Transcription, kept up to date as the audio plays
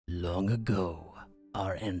Long ago,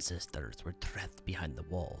 our ancestors were trapped behind the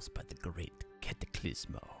walls by the great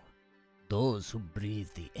Cataclismo. Those who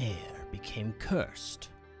breathed the air became cursed,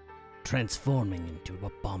 transforming into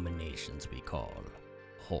abominations we call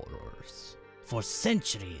horrors. For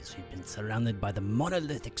centuries, we've been surrounded by the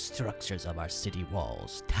monolithic structures of our city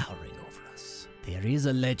walls towering over us. There is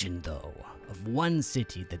a legend, though, of one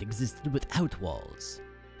city that existed without walls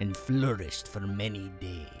and flourished for many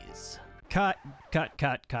days. Cut.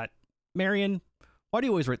 Marion, why do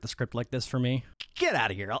you always write the script like this for me? Get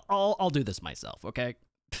out of here. I'll do this myself, okay?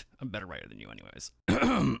 I'm a better writer than you anyways.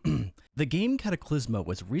 The game Cataclismo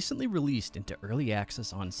was recently released into early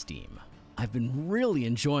access on Steam. I've been really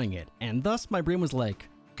enjoying it, and thus my brain was like,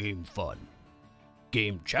 game fun,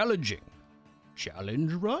 game challenging,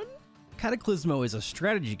 challenge run? Cataclismo is a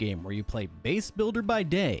strategy game where you play base builder by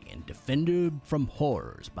day and defender from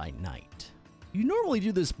horrors by night. You normally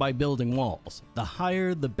do this by building walls, the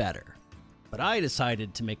higher the better. But I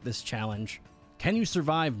decided to make this challenge, can you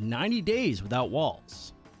survive 90 days without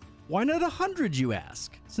walls? Why not 100, you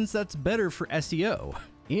ask, since that's better for SEO.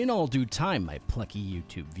 In all due time, my plucky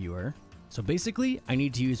YouTube viewer. So basically, I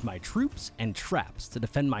need to use my troops and traps to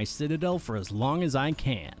defend my citadel for as long as I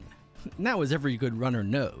can. Now, as every good runner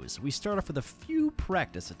knows, we start off with a few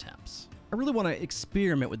practice attempts. I really want to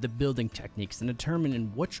experiment with the building techniques and determine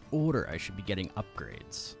in which order I should be getting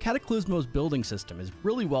upgrades. Cataclismo's building system is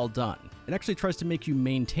really well done. It actually tries to make you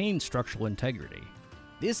maintain structural integrity.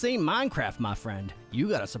 This ain't Minecraft, my friend. You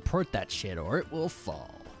gotta support that shit or it will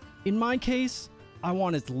fall. In my case, I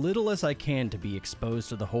want as little as I can to be exposed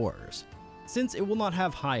to the horrors, since it will not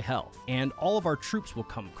have high health, and all of our troops will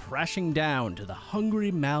come crashing down to the hungry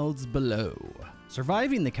mouths below.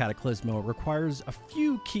 Surviving the Cataclismo requires a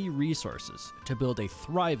few key resources to build a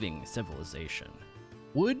thriving civilization: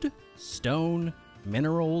 wood, stone,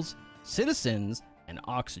 minerals, citizens, and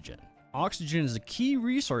oxygen. Oxygen is a key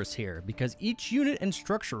resource here because each unit and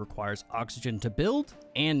structure requires oxygen to build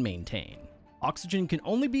and maintain. Oxygen can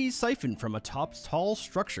only be siphoned from atop tall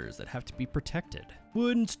structures that have to be protected.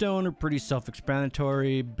 Wood and stone are pretty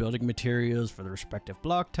self-explanatory, building materials for the respective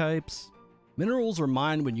block types. Minerals are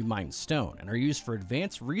mined when you mine stone and are used for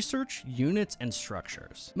advanced research, units, and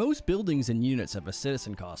structures. Most buildings and units have a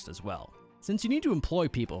citizen cost as well, since you need to employ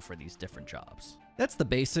people for these different jobs. That's the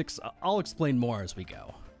basics. I'll explain more as we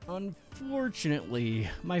go. Unfortunately,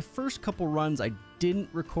 my first couple runs I didn't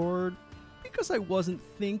record because I wasn't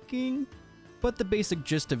thinking. But the basic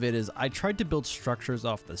gist of it is I tried to build structures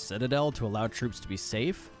off the citadel to allow troops to be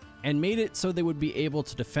safe, and made it so they would be able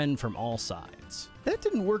to defend from all sides. That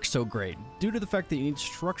didn't work so great, due to the fact that you need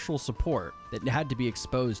structural support that had to be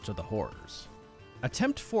exposed to the horrors.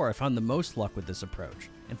 Attempt 4 I found the most luck with this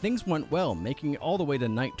approach, and things went well, making it all the way to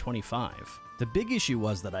night 25. The big issue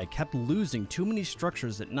was that I kept losing too many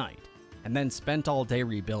structures at night, and then spent all day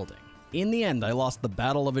rebuilding. In the end, I lost the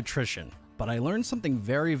battle of attrition, but I learned something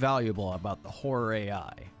very valuable about the horror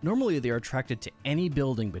AI. Normally, they are attracted to any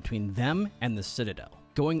building between them and the citadel,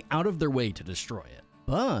 going out of their way to destroy it.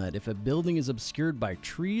 But if a building is obscured by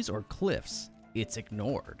trees or cliffs, it's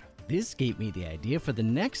ignored. This gave me the idea for the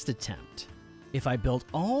next attempt. If I built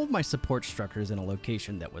all of my support structures in a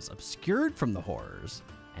location that was obscured from the horrors,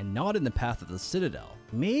 and not in the path of the citadel,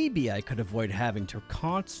 maybe I could avoid having to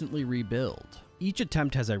constantly rebuild. Each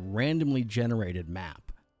attempt has a randomly generated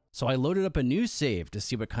map, so I loaded up a new save to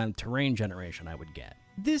see what kind of terrain generation I would get.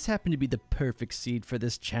 This happened to be the perfect seed for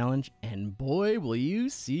this challenge, and boy will you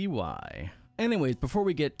see why. Anyways, before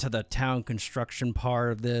we get to the town construction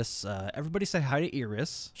part of this, everybody say hi to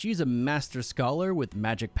Iris. She's a master scholar with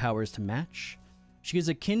magic powers to match. She is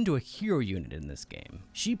akin to a hero unit in this game.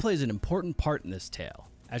 She plays an important part in this tale,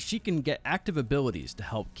 as she can get active abilities to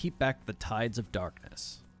help keep back the tides of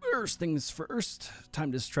darkness. First things first,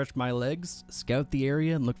 time to stretch my legs, scout the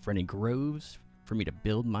area, and look for any groves for me to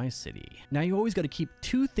build my city. Now you always got to keep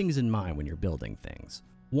two things in mind when you're building things.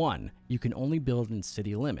 One, you can only build in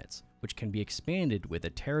city limits, which can be expanded with a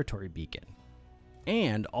territory beacon.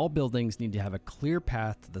 And all buildings need to have a clear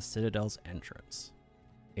path to the citadel's entrance.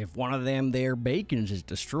 If one of them there beacons is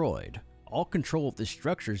destroyed, all control of the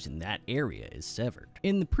structures in that area is severed.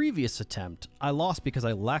 In the previous attempt, I lost because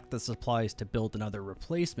I lacked the supplies to build another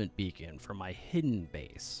replacement beacon for my hidden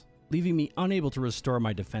base, leaving me unable to restore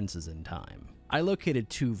my defenses in time. I located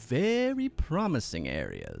two very promising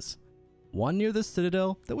areas, one near the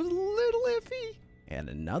citadel that was a little iffy, and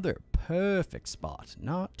another perfect spot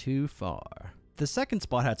not too far. The second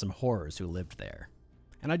spot had some horrors who lived there,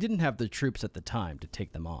 and I didn't have the troops at the time to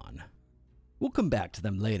take them on. We'll come back to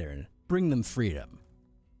them later and bring them freedom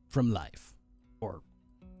from life, or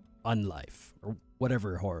unlife, or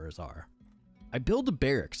whatever horrors are. I build a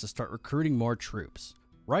barracks to start recruiting more troops.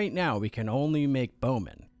 Right now, we can only make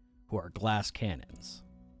bowmen, who are glass cannons.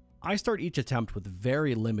 I start each attempt with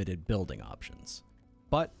very limited building options.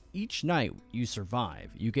 But each night you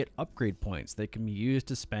survive, you get upgrade points that can be used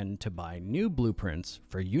to spend to buy new blueprints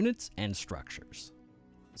for units and structures.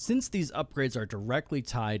 Since these upgrades are directly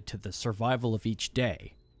tied to the survival of each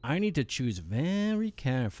day, I need to choose very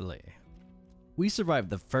carefully. We survived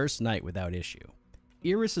the first night without issue.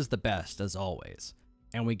 Iris is the best as always,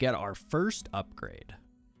 and we get our first upgrade.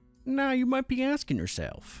 Now you might be asking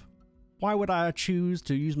yourself, why would I choose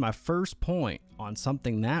to use my first point on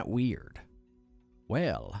something that weird?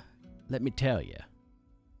 Well, let me tell you.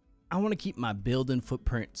 I want to keep my building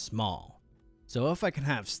footprint small, so if I can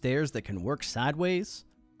have stairs that can work sideways,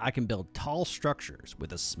 I can build tall structures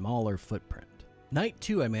with a smaller footprint. Night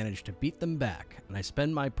 2 I managed to beat them back, and I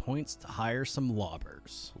spend my points to hire some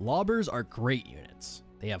lobbers. Lobbers are great units.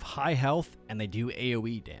 They have high health and they do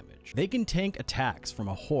AoE damage. They can tank attacks from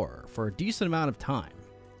a horror for a decent amount of time.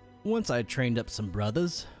 Once I trained up some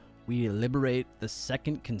brothers, we liberate the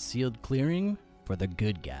second concealed clearing for the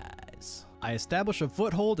good guys. I establish a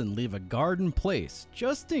foothold and leave a guard in place,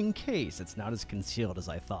 just in case it's not as concealed as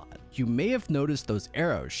I thought. You may have noticed those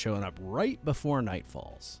arrows showing up right before night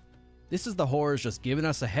falls. This is the horrors just giving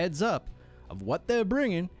us a heads up of what they're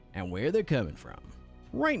bringing and where they're coming from.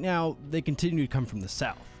 Right now, they continue to come from the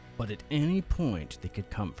south, but at any point they could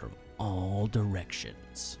come from all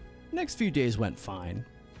directions. Next few days went fine.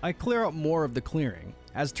 I clear out more of the clearing.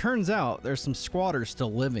 As turns out, there's some squatters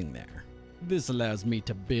still living there. This allows me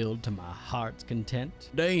to build to my heart's content.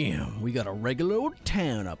 Damn, we got a regular old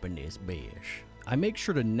town up in this bitch. I make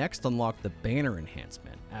sure to next unlock the banner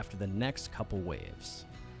enhancement after the next couple waves.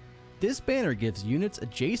 This banner gives units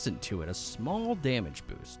adjacent to it a small damage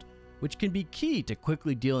boost, which can be key to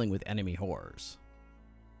quickly dealing with enemy horrors.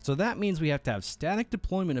 So that means we have to have static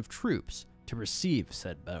deployment of troops to receive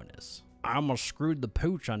said bonus. I almost screwed the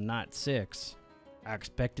pooch on night 6. I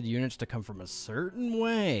expected units to come from a certain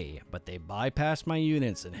way, but they bypass my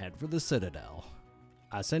units and head for the Citadel.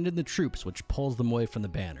 I send in the troops, which pulls them away from the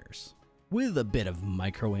banners. With a bit of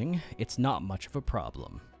microing, it's not much of a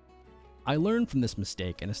problem. I learned from this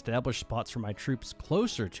mistake and established spots for my troops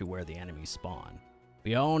closer to where the enemies spawn.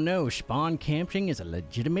 We all know spawn camping is a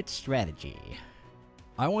legitimate strategy.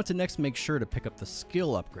 I want to next make sure to pick up the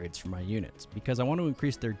skill upgrades for my units, because I want to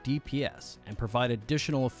increase their DPS and provide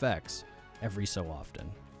additional effects every so often.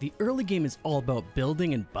 The early game is all about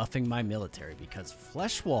building and buffing my military because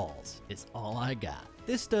flesh walls is all I got.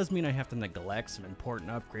 This does mean I have to neglect some important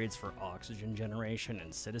upgrades for oxygen generation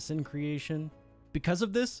and citizen creation. Because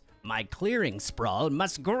of this, my clearing sprawl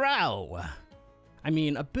must grow. I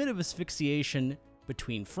mean, a bit of asphyxiation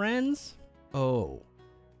between friends? Oh,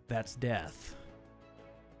 that's death.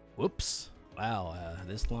 Whoops. Wow,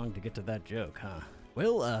 this long to get to that joke, huh?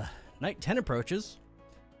 Well, night 10 approaches.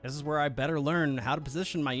 This is where I better learn how to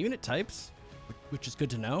position my unit types, which is good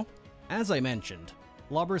to know. As I mentioned,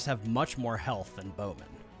 lobbers have much more health than bowmen.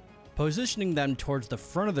 Positioning them towards the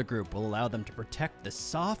front of the group will allow them to protect the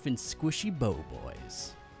soft and squishy bow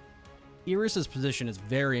boys. Iris's position is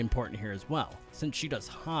very important here as well, since she does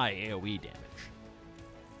high AoE damage.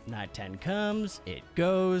 Night 10 comes, it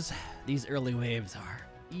goes. These early waves are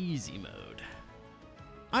easy mode.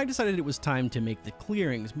 I decided it was time to make the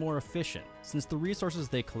clearings more efficient, since the resources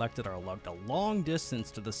they collected are lugged a long distance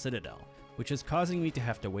to the Citadel, which is causing me to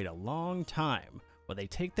have to wait a long time while they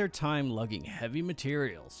take their time lugging heavy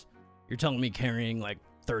materials. You're telling me carrying like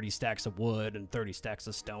 30 stacks of wood and 30 stacks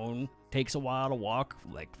of stone takes a while to walk,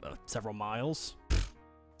 like several miles?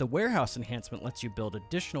 The warehouse enhancement lets you build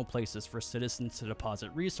additional places for citizens to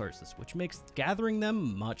deposit resources, which makes gathering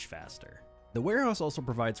them much faster. The warehouse also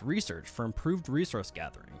provides research for improved resource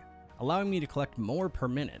gathering, allowing me to collect more per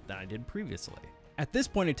minute than I did previously. At this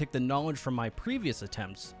point, I take the knowledge from my previous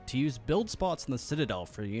attempts to use build spots in the Citadel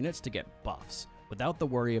for units to get buffs, without the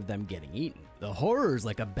worry of them getting eaten. The horror's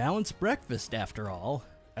like a balanced breakfast after all,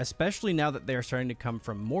 especially now that they are starting to come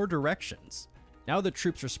from more directions. Now the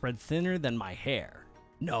troops are spread thinner than my hair.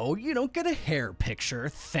 No, you don't get a hair picture,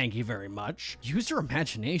 thank you very much. Use your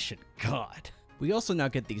imagination, God. We also now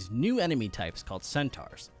get these new enemy types called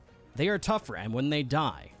centaurs. They are tougher, and when they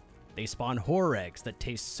die, they spawn horror eggs that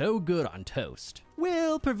taste so good on toast.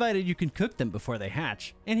 Well, provided you can cook them before they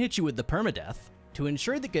hatch and hit you with the permadeath. To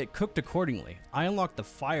ensure they get cooked accordingly, I unlock the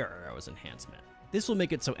fire arrows enhancement. This will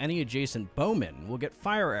make it so any adjacent bowmen will get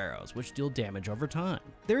fire arrows, which deal damage over time.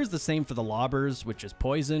 There is the same for the lobbers, which is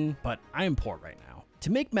poison, but I am poor right now.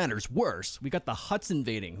 To make matters worse, we got the Huts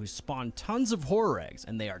invading who spawn tons of horror eggs,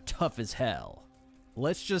 and they are tough as hell.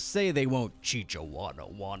 Let's just say they won't chicha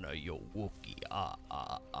wana yo wookie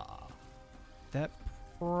That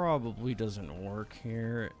probably doesn't work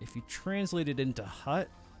here if you translate it into hut,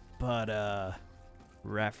 but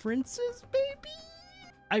references, baby?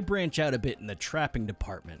 I branch out a bit in the trapping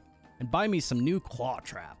department and buy me some new claw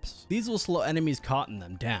traps. These will slow enemies caught in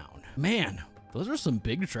them down. Man, those are some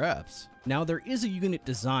big traps. Now there is a unit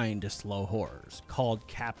designed to slow horrors called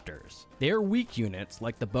captors. They are weak units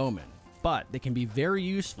like the bowmen, but they can be very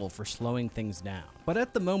useful for slowing things down. But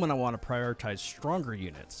at the moment I want to prioritize stronger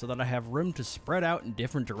units so that I have room to spread out in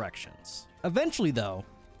different directions. Eventually though,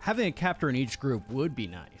 having a captor in each group would be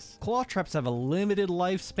nice. Claw traps have a limited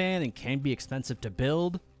lifespan and can be expensive to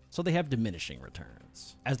build, so they have diminishing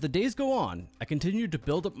returns. As the days go on, I continue to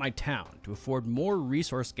build up my town to afford more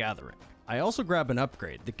resource gathering. I also grab an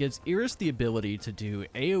upgrade that gives Iris the ability to do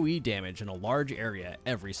AoE damage in a large area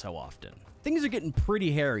every so often. Things are getting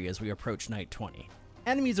pretty hairy as we approach night 20.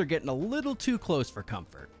 Enemies are getting a little too close for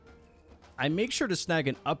comfort. I make sure to snag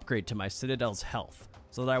an upgrade to my Citadel's health,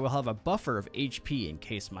 so that I will have a buffer of HP in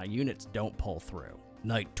case my units don't pull through.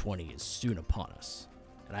 Night 20 is soon upon us,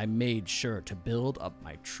 and I made sure to build up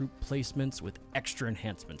my troop placements with extra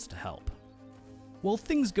enhancements to help. While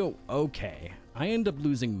things go okay, I end up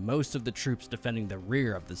losing most of the troops defending the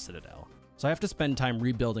rear of the Citadel, so I have to spend time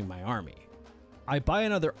rebuilding my army. I buy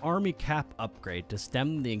another army cap upgrade to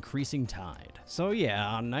stem the increasing tide. So yeah,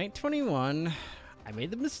 on night 21, I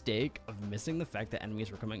made the mistake of missing the fact that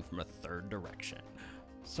enemies were coming from a third direction.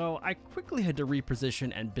 So I quickly had to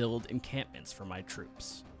reposition and build encampments for my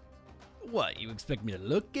troops. What, you expect me to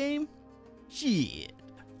look, game? Shit.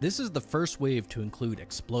 This is the first wave to include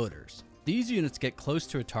exploders. These units get close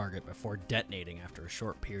to a target before detonating after a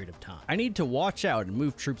short period of time. I need to watch out and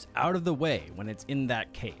move troops out of the way when it's in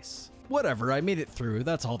that case. Whatever, I made it through,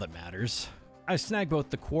 that's all that matters. I snag both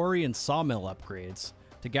the quarry and sawmill upgrades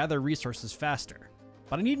to gather resources faster,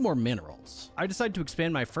 but I need more minerals. I decide to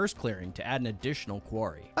expand my first clearing to add an additional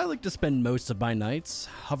quarry. I like to spend most of my nights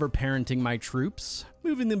hover parenting my troops,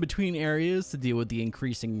 moving them between areas to deal with the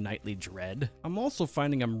increasing nightly dread. I'm also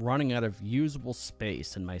finding I'm running out of usable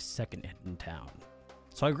space in my second hidden town.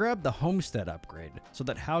 So I grabbed the homestead upgrade so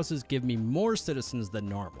that houses give me more citizens than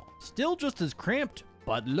normal. Still just as cramped,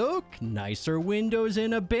 but look, nicer windows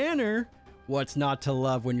and a banner. What's not to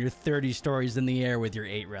love when you're 30 stories in the air with your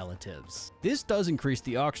 8 relatives? This does increase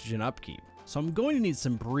the oxygen upkeep, so I'm going to need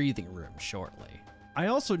some breathing room shortly. I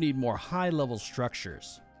also need more high-level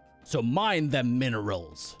structures. So mine them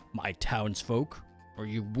minerals, my townsfolk, or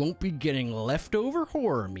you won't be getting leftover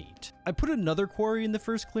horror meat. I put another quarry in the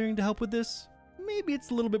first clearing to help with this. Maybe it's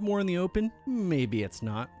a little bit more in the open, maybe it's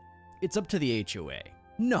not. It's up to the HOA.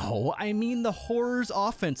 No, I mean the Horrors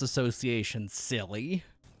Offense Association, silly.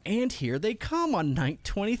 And here they come on night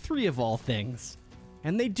 23 of all things.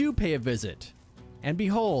 And they do pay a visit. And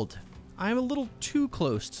behold, I'm a little too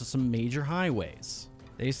close to some major highways.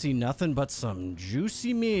 They see nothing but some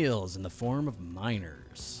juicy meals in the form of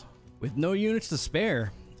miners. With no units to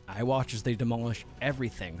spare, I watch as they demolish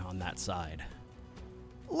everything on that side.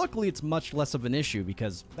 Luckily, it's much less of an issue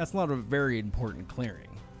because that's not a very important clearing.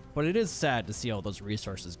 But it is sad to see all those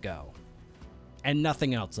resources go. And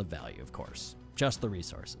nothing else of value, of course. Just the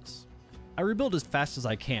resources. I rebuild as fast as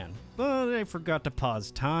I can, but I forgot to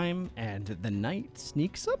pause time, and the night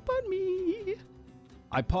sneaks up on me.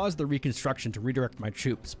 I pause the reconstruction to redirect my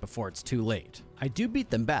troops before it's too late. I do beat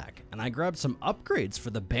them back, and I grab some upgrades for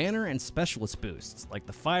the banner and specialist boosts, like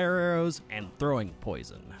the fire arrows and throwing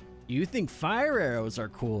poison. You think fire arrows are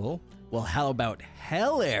cool? Well, how about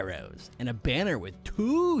hell arrows and a banner with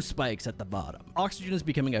 2 spikes at the bottom? Oxygen is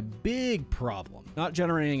becoming a big problem, not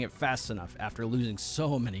generating it fast enough after losing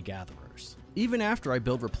so many gatherers. Even after I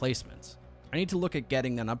build replacements, I need to look at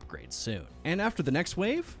getting an upgrade soon. And after the next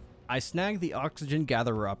wave, I snag the oxygen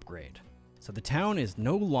gatherer upgrade, so the town is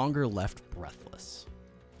no longer left breathless.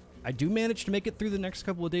 I do manage to make it through the next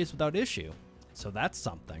couple of days without issue, so that's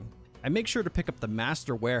something. I make sure to pick up the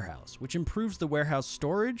master warehouse, which improves the warehouse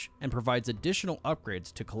storage and provides additional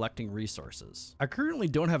upgrades to collecting resources. I currently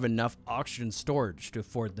don't have enough oxygen storage to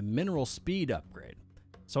afford the mineral speed upgrade,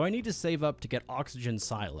 so I need to save up to get oxygen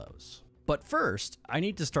silos. But first, I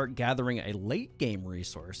need to start gathering a late game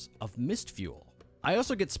resource of mist fuel. I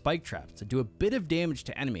also get spike traps to do a bit of damage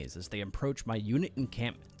to enemies as they approach my unit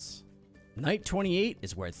encampments. Night 28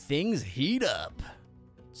 is where things heat up.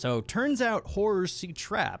 So turns out horrors see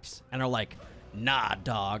traps and are like, nah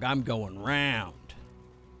dog, I'm going round.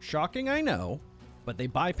 Shocking, I know, but they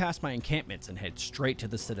bypass my encampments and head straight to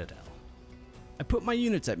the Citadel. I put my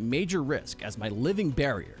units at major risk as my living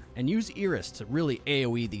barrier and use Iris to really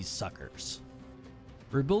AoE these suckers.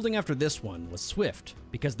 Rebuilding after this one was swift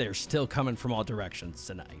because they are still coming from all directions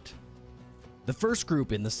tonight. The first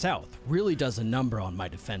group in the south really does a number on my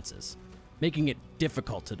defenses, making it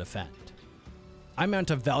difficult to defend. I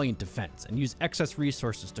mount a valiant defense and use excess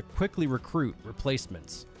resources to quickly recruit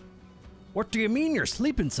replacements. What do you mean you're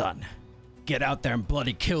sleeping, son? Get out there and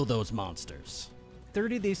bloody kill those monsters.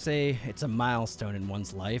 30, they say, it's a milestone in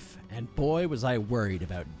one's life, and boy was I worried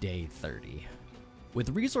about day 30. With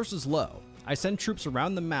resources low, I send troops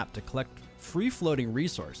around the map to collect free-floating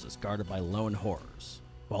resources guarded by lone horrors.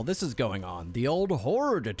 While this is going on, the old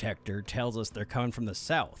horror detector tells us they're coming from the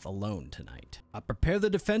south alone tonight. I prepare the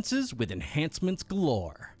defenses with enhancements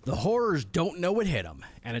galore. The horrors don't know what hit them,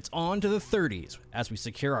 and it's on to the 30s as we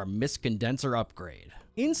secure our mist condenser upgrade.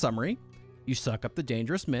 In summary, you suck up the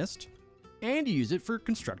dangerous mist, and you use it for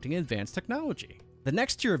constructing advanced technology. The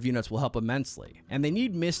next tier of units will help immensely, and they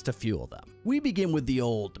need mist to fuel them. We begin with the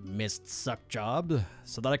old mist suck job,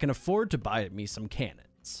 so that I can afford to buy me some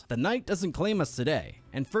cannons. The night doesn't claim us today,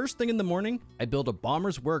 and first thing in the morning, I build a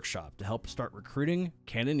bomber's workshop to help start recruiting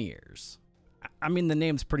cannoneers. I mean, the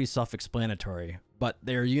name's pretty self-explanatory, but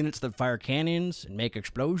they are units that fire cannons and make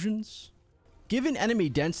explosions. Given enemy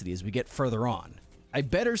density as we get further on, I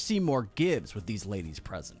better see more gives with these ladies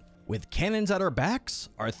present. With cannons at our backs,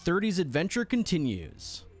 our 30s adventure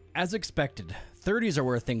continues. As expected, 30s are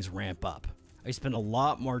where things ramp up. I spend a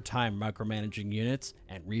lot more time micromanaging units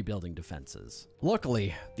and rebuilding defenses.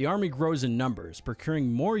 Luckily, the army grows in numbers,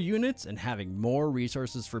 procuring more units and having more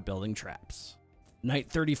resources for building traps. Night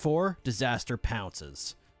 34, disaster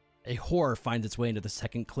pounces. A horror finds its way into the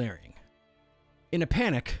second clearing. In a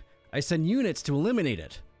panic, I send units to eliminate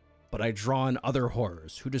it, but I draw in other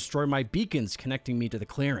horrors who destroy my beacons connecting me to the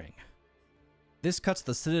clearing. This cuts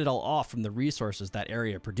the Citadel off from the resources that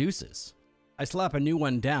area produces. I slap a new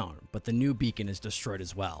one down, but the new beacon is destroyed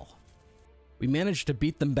as well. We manage to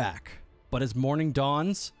beat them back, but as morning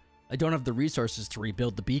dawns, I don't have the resources to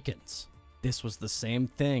rebuild the beacons. This was the same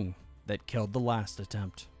thing that killed the last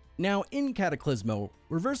attempt. Now, in Cataclismo,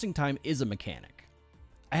 reversing time is a mechanic.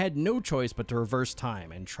 I had no choice but to reverse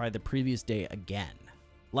time and try the previous day again.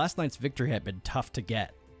 Last night's victory had been tough to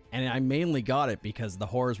get, and I mainly got it because the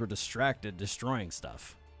horrors were distracted destroying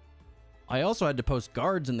stuff. I also had to post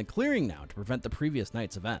guards in the clearing now to prevent the previous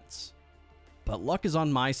night's events. But luck is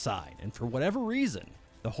on my side, and for whatever reason,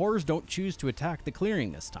 the horrors don't choose to attack the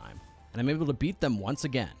clearing this time, and I'm able to beat them once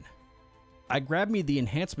again. I grabbed me the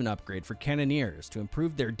enhancement upgrade for cannoneers to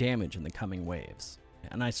improve their damage in the coming waves,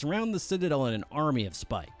 and I surround the Citadel in an army of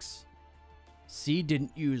spikes. C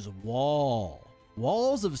didn't use wall.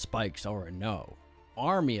 Walls of spikes are a no.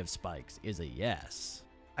 Army of spikes is a yes.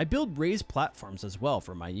 I build raised platforms as well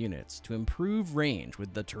for my units to improve range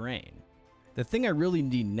with the terrain. The thing I really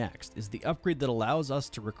need next is the upgrade that allows us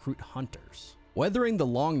to recruit hunters. Weathering the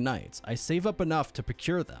long nights, I save up enough to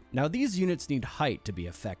procure them. Now these units need height to be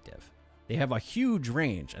effective. They have a huge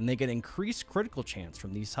range and they get increased critical chance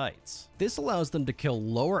from these heights. This allows them to kill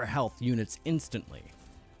lower health units instantly,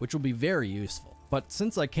 which will be very useful. But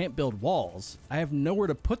since I can't build walls, I have nowhere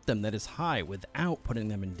to put them that is high without putting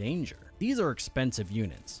them in danger. These are expensive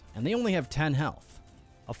units, and they only have 10 health.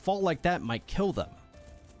 A fall like that might kill them.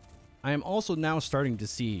 I am also now starting to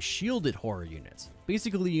see shielded horror units,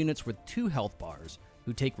 basically units with 2 health bars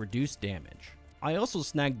who take reduced damage. I also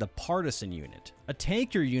snagged the Partisan unit, a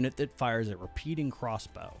tankier unit that fires a repeating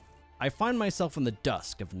crossbow. I find myself in the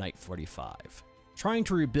dusk of night 45, trying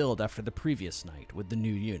to rebuild after the previous night with the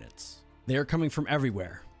new units. They are coming from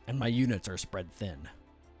everywhere, and my units are spread thin.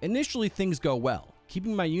 Initially things go well,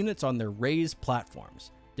 keeping my units on their raised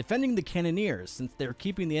platforms, defending the cannoneers since they're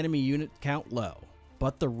keeping the enemy unit count low.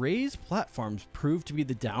 But the raised platforms prove to be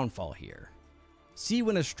the downfall here. See,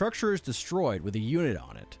 when a structure is destroyed with a unit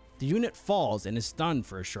on it, the unit falls and is stunned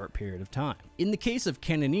for a short period of time. In the case of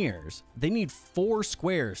cannoneers, they need 4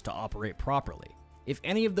 squares to operate properly. If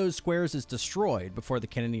any of those squares is destroyed before the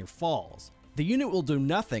cannoneer falls, the unit will do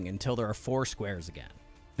nothing until there are 4 squares again.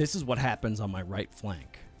 This is what happens on my right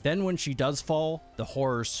flank. Then when she does fall, the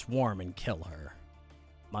horrors swarm and kill her.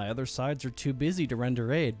 My other sides are too busy to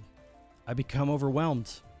render aid. I become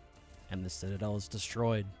overwhelmed, and the Citadel is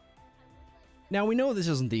destroyed. Now we know this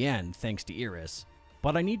isn't the end thanks to Iris,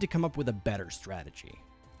 but I need to come up with a better strategy.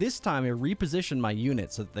 This time I reposition my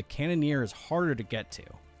units so that the cannoneer is harder to get to,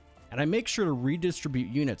 and I make sure to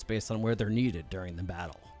redistribute units based on where they're needed during the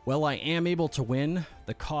battle. While I am able to win,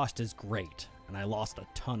 the cost is great, and I lost a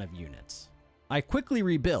ton of units. I quickly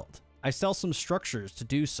rebuild. I sell some structures to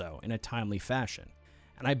do so in a timely fashion,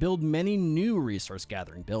 and I build many new resource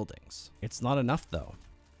gathering buildings. It's not enough though.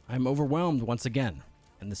 I'm overwhelmed once again,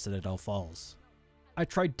 and the Citadel falls. I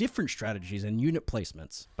tried different strategies and unit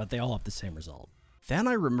placements, but they all have the same result. Then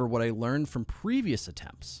I remember what I learned from previous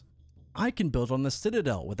attempts. I can build on the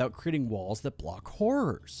Citadel without creating walls that block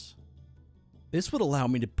horrors. This would allow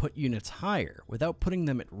me to put units higher without putting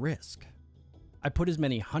them at risk. I put as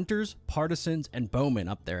many hunters, partisans, and bowmen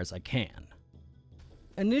up there as I can.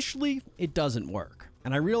 Initially, it doesn't work,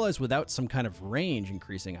 and I realize without some kind of range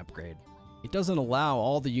increasing upgrade, it doesn't allow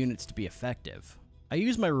all the units to be effective. I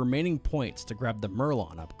use my remaining points to grab the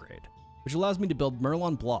Merlon upgrade, which allows me to build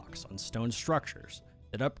Merlon blocks on stone structures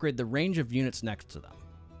that upgrade the range of units next to them.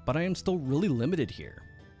 But I am still really limited here.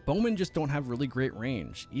 Bowmen just don't have really great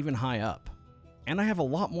range, even high up. And I have a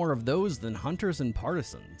lot more of those than hunters and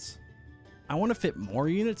partisans. I want to fit more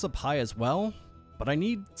units up high as well, but I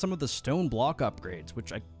need some of the stone block upgrades,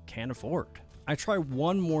 which I can't afford. I try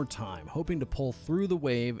one more time, hoping to pull through the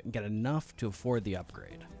wave and get enough to afford the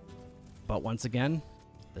upgrade. But once again,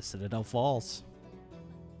 the Citadel falls.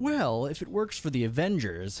 Well, if it works for the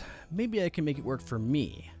Avengers, maybe I can make it work for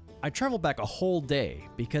me. I traveled back a whole day,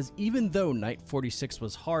 because even though Night 46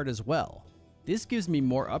 was hard as well, this gives me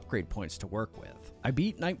more upgrade points to work with. I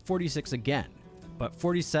beat Night 46 again, but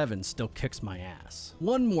 47 still kicks my ass.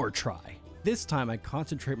 One more try. This time I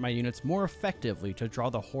concentrate my units more effectively to draw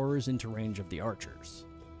the horrors into range of the archers.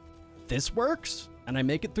 This works, and I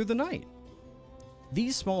make it through the night.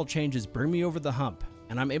 These small changes bring me over the hump,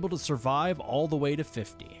 and I'm able to survive all the way to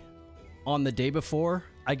 50. On the day before,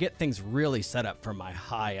 I get things really set up for my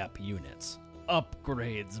high up units.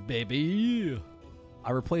 Upgrades, baby!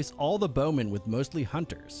 I replace all the bowmen with mostly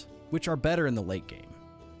hunters, which are better in the late game.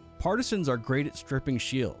 Partisans are great at stripping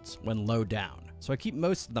shields when low down, so I keep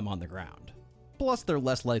most of them on the ground. Plus, they're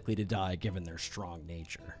less likely to die given their strong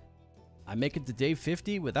nature. I make it to day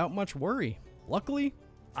 50 without much worry. Luckily,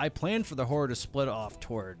 I planned for the horror to split off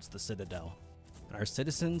towards the Citadel, and our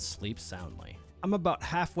citizens sleep soundly. I'm about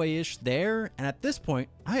halfway-ish there, and at this point,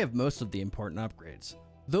 I have most of the important upgrades.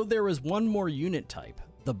 Though there is one more unit type,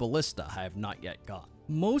 the Ballista, I have not yet got.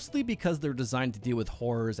 Mostly because they're designed to deal with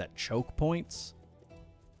horrors at choke points.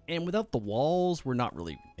 And without the walls, we're not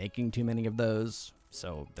really making too many of those,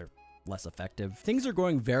 so they're less effective. Things are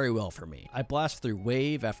going very well for me. I blast through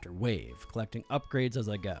wave after wave, collecting upgrades as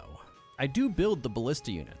I go. I do build the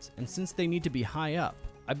Ballista units, and since they need to be high up,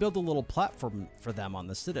 I build a little platform for them on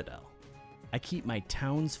the Citadel. I keep my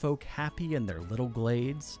townsfolk happy in their little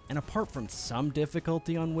glades, and apart from some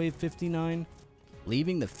difficulty on wave 59,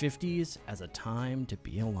 leaving the 50s as a time to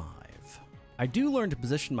be alive. I do learn to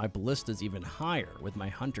position my ballistas even higher with my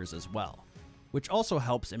hunters as well, which also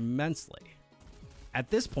helps immensely.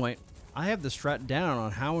 At this point, I have the strat down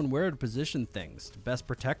on how and where to position things to best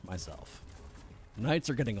protect myself. Nights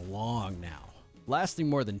are getting long now, lasting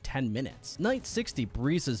more than 10 minutes. Night 60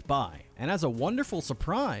 breezes by, and as a wonderful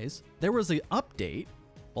surprise, there was an update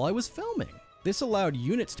while I was filming. This allowed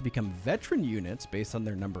units to become veteran units based on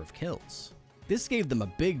their number of kills. This gave them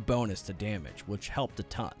a big bonus to damage, which helped a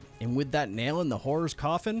ton. And with that nail in the horror's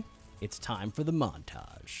coffin, it's time for the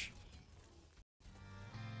montage.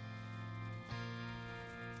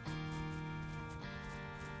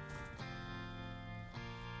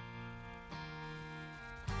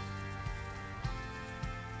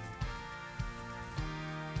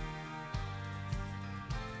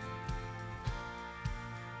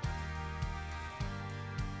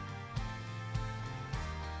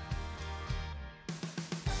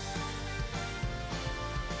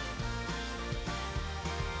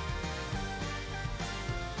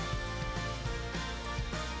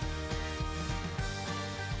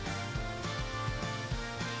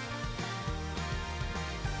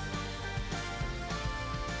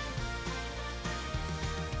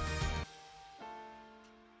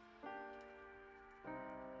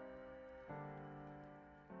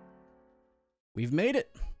 We've made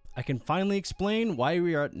it! I can finally explain why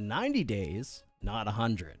we are at 90 days, not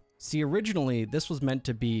 100. See, originally, this was meant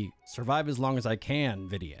to be survive as long as I can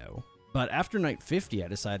video, but after night 50, I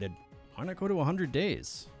decided, why not go to 100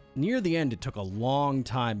 days? Near the end, it took a long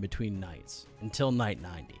time between nights, until night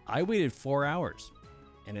 90. I waited 4 hours,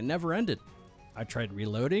 and it never ended. I tried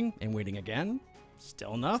reloading and waiting again,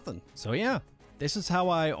 still nothing. So yeah, this is how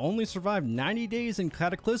I only survived 90 days in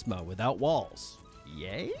Cataclismo without walls.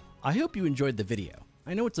 Yay? I hope you enjoyed the video.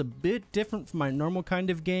 I know it's a bit different from my normal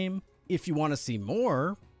kind of game. If you want to see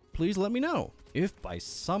more, please let me know. If by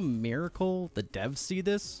some miracle the devs see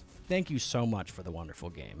this, thank you so much for the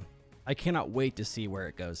wonderful game. I cannot wait to see where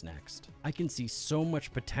it goes next. I can see so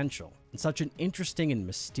much potential in such an interesting and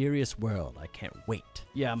mysterious world. I can't wait.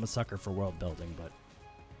 Yeah, I'm a sucker for world building, but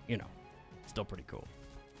you know, still pretty cool.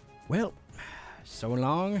 Well, so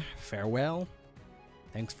long, farewell.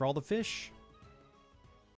 Thanks for all the fish.